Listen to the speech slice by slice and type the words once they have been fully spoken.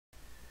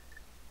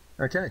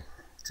Okay,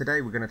 today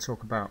we're going to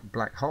talk about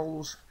black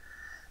holes,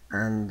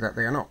 and that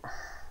they are not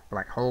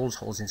black holes,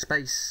 holes in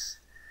space.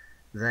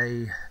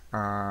 They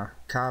are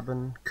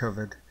carbon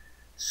covered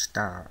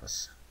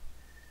stars.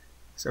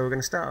 So we're going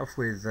to start off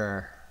with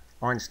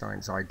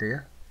Einstein's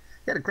idea.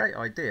 He had a great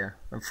idea.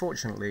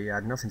 Unfortunately, it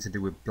had nothing to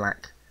do with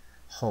black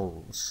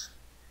holes.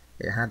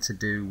 It had to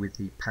do with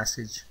the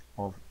passage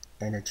of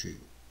energy.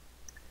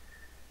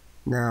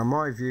 Now,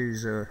 my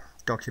views are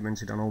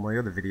documented on all my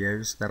other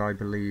videos that I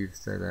believe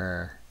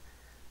that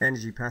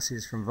energy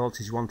passes from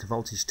voltage 1 to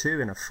voltage 2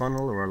 in a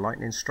funnel or a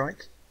lightning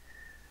strike,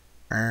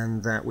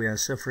 and that we are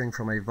suffering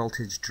from a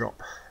voltage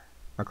drop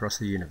across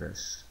the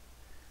universe.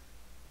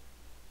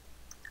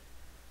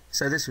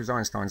 So this was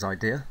Einstein's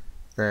idea,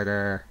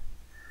 that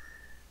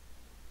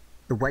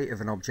the weight of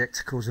an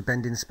object causes a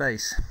bend in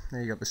space.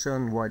 There you got the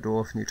sun, white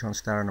dwarf, neutron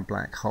star and a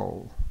black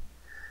hole.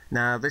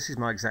 Now this is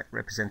my exact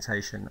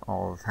representation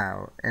of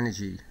how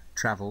energy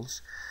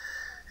travels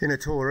in a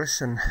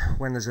torus, and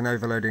when there's an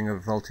overloading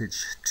of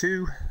voltage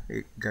 2,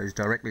 it goes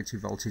directly to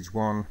voltage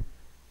 1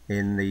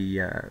 in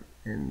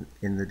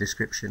the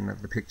description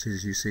of the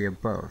pictures you see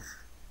above.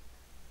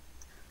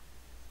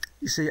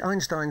 You see,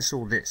 Einstein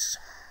saw this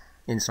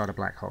inside a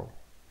black hole.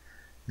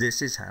 This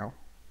is how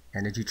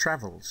energy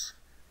travels.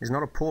 It's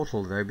not a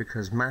portal though,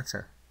 because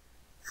matter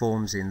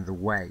forms in the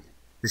way.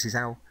 This is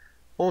how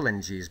all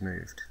energy is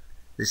moved.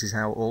 This is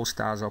how all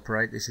stars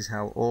operate. This is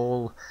how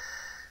all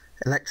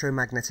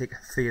electromagnetic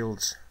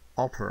fields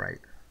operate.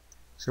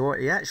 So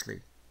what he actually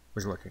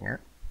was looking at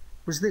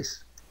was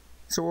this.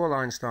 So all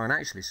Einstein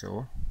actually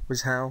saw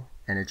was how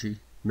energy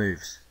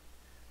moves.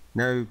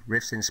 No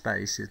rifts in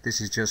space. This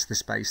is just the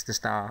space the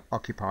star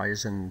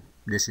occupies, and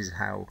this is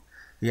how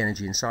the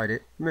energy inside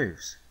it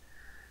moves.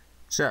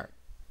 So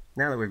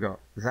now that we've got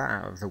that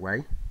out of the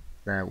way,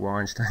 that what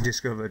Einstein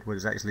discovered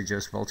was actually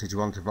just voltage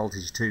 1 to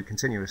voltage 2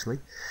 continuously,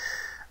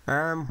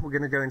 we're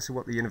going to go into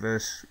what the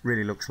universe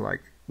really looks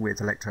like with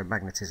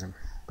electromagnetism,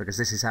 because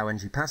this is how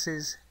energy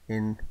passes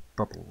in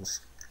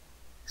bubbles.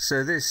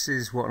 So this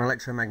is what an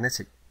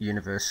electromagnetic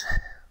universe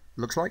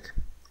looks like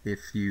if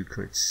you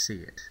could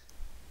see it.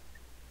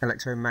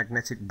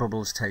 Electromagnetic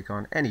bubbles take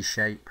on any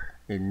shape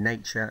in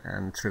nature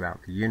and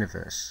throughout the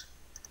universe.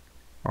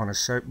 On a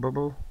soap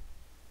bubble,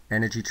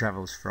 energy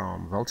travels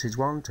from voltage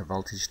 1 to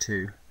voltage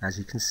 2, as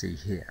you can see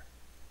here.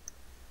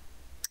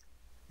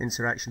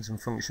 Interactions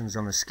and functions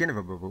on the skin of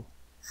a bubble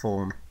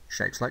form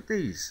shapes like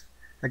these,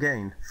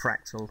 again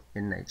fractal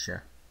in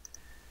nature.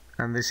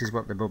 And this is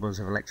what the bubbles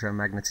of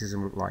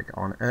electromagnetism look like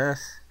on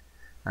Earth.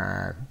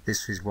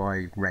 This is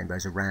why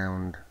rainbows are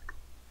round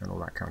and all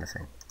that kind of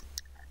thing.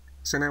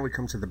 So now we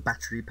come to the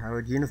battery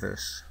powered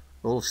universe.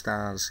 All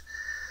stars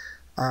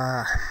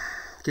are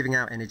giving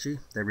out energy.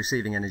 They're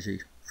receiving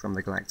energy from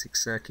the galactic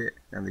circuit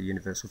and the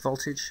universal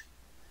voltage,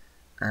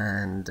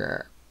 and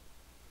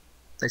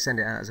they send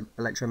it out as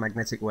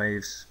electromagnetic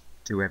waves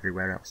to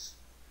everywhere else.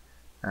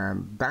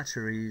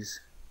 Batteries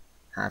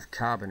have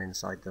carbon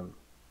inside them.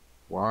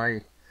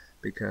 Why?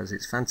 Because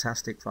it's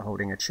fantastic for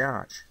holding a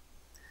charge.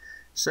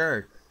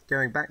 So,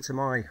 going back to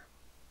my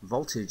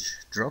voltage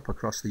drop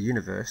across the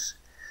universe,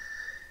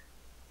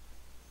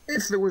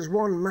 if there was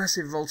one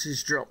massive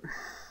voltage drop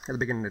at the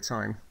beginning of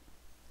time,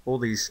 all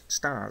these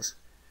stars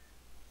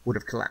would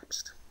have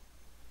collapsed.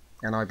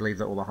 And I believe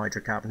that all the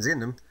hydrocarbons in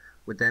them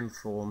would then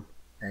form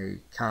a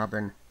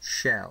carbon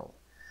shell.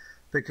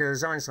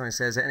 Because Einstein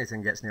says that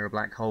anything gets near a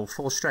black hole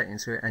falls straight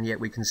into it, and yet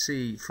we can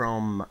see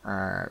from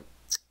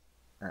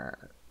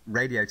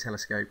radio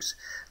telescopes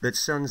that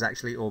suns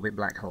actually orbit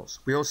black holes.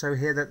 We also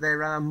hear that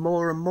there are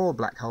more and more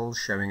black holes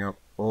showing up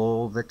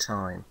all the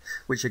time,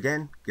 which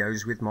again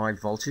goes with my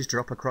voltage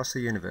drop across the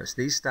universe.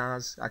 These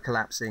stars are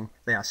collapsing.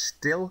 They are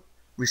still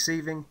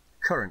receiving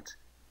current,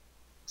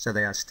 so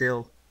they are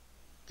still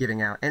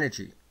giving out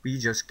energy, but you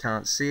just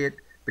can't see it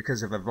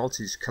because of a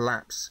voltage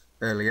collapse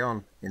early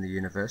on in the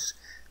universe.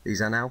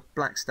 These are now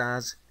black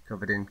stars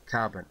covered in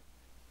carbon.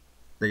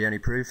 The only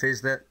proof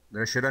is that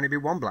there should only be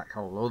one black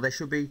hole, or there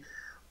should be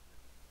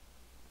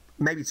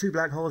maybe two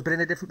black holes but in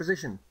a different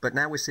position. But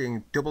now we're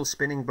seeing double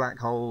spinning black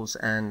holes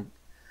and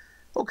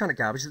all kind of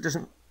garbage that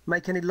doesn't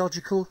make any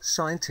logical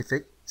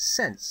scientific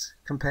sense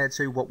compared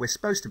to what we're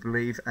supposed to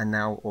believe, and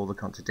now all the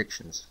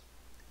contradictions.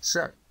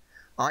 So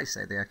I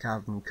say they are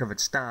carbon covered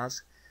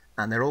stars,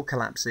 and they're all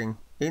collapsing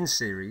in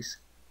series.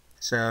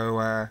 So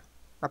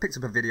I picked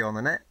up a video on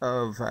the net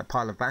of a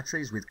pile of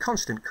batteries with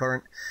constant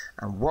current,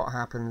 and what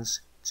happens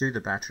to the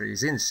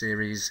batteries in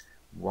series,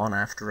 one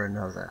after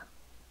another,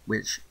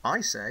 which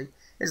I say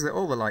is that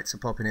all the lights are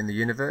popping in the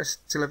universe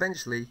till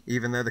eventually,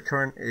 even though the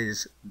current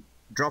is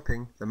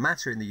dropping, the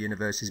matter in the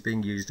universe is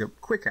being used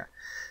up quicker.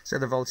 So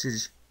the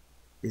voltage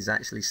is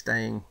actually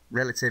staying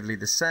relatively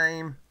the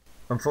same.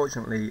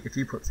 Unfortunately, if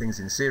you put things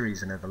in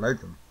series and overload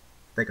them,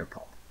 they go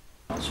pop.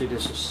 See,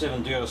 this is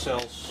 7 duo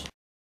cells.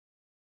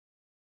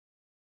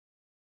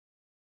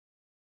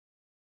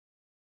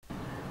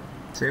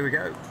 So here we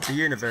go, the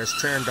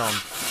universe turned on.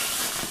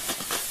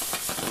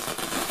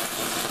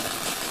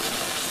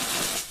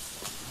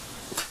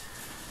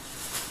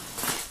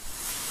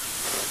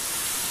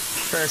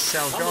 First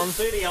cell gone.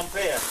 130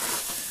 ampere.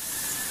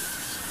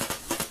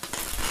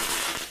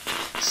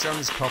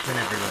 Sun's popping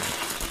everywhere.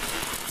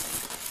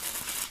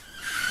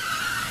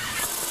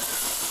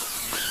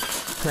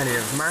 Plenty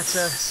of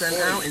matter sent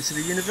out into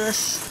the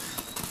universe.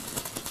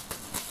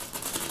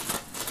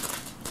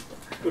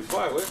 Good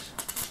fireworks.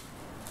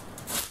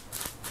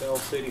 Cell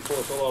 34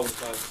 is all over the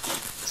place.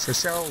 So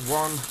cell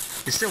 1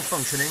 is still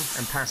functioning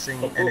and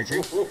passing energy,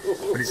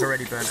 but it's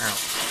already burnt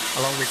out,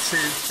 along with 2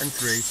 and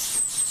 3,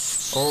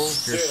 all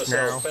just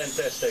now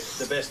fantastic,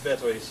 the best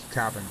batteries.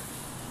 carbon.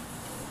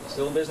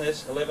 Still in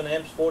business, 11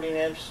 amps, 14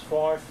 amps,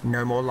 5.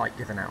 No more light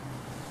given out.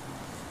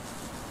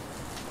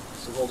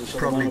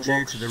 Probably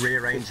due to the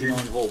rearranging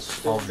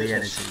of the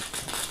energy.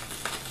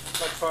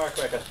 Like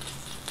firecracker.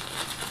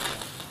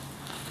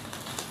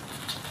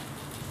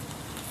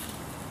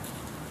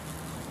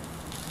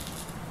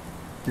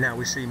 Now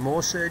we see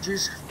more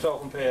surges.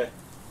 12 ampere.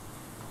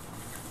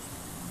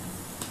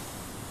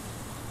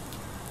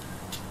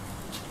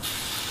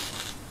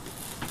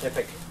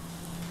 Epic.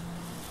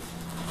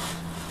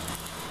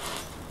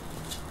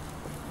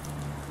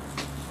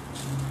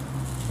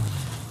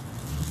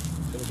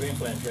 So the green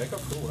flame check,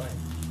 oh cool, eh?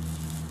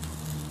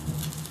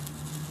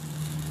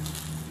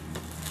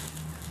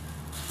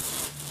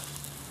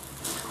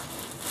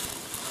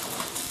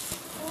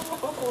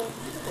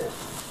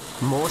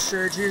 More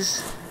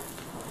surges.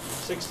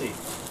 60.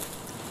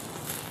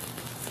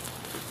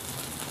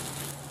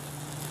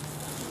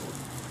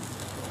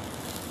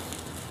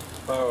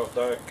 Power of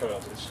direct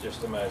current, it's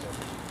just amazing.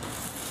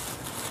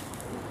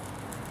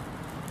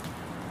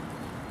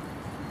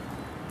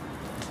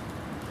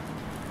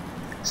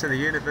 So the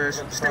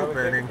universe still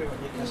burning, You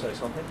can say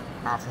something.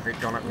 half of it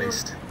gone at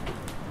least.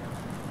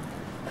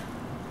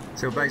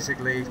 So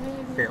basically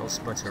it'll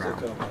sputter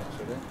out.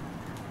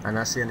 And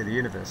that's the end of the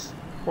universe.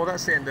 Well,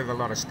 that's the end of a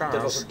lot of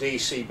That was stars. a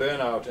DC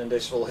burnout, and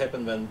this will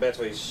happen when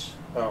batteries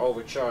are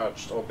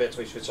overcharged or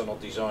batteries which are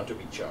not designed to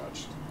be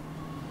charged.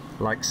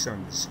 Like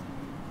suns.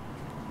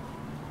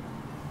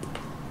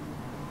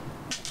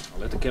 I'll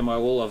let the camera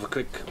roll over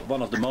quick.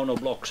 One of the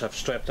monoblocks I've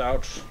strapped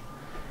out.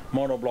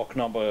 Monoblock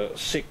number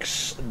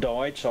 6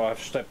 died, so I've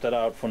strapped that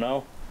out for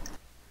now.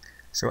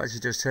 So as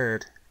you just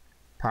heard,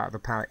 part of the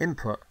power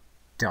input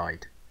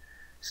died.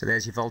 So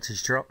there's your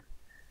voltage drop,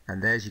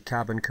 and there's your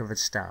carbon covered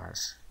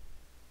stars.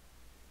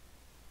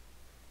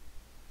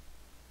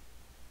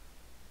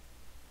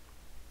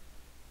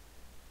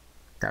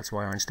 That's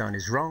why Einstein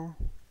is wrong,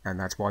 and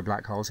that's why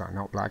black holes are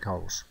not black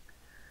holes.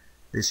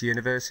 This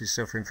universe is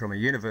suffering from a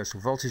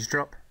universal voltage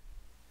drop,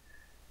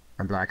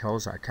 and black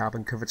holes are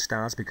carbon covered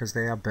stars because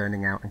they are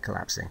burning out and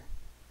collapsing.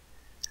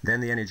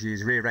 Then the energy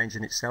is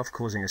rearranging itself,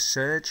 causing a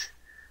surge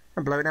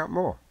and blowing out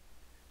more,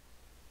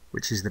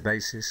 which is the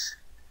basis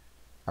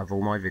of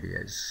all my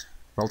videos.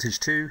 Voltage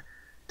 2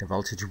 to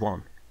voltage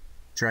 1,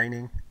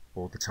 draining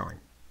all the time.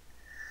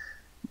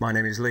 My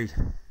name is Lee,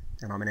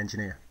 and I'm an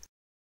engineer.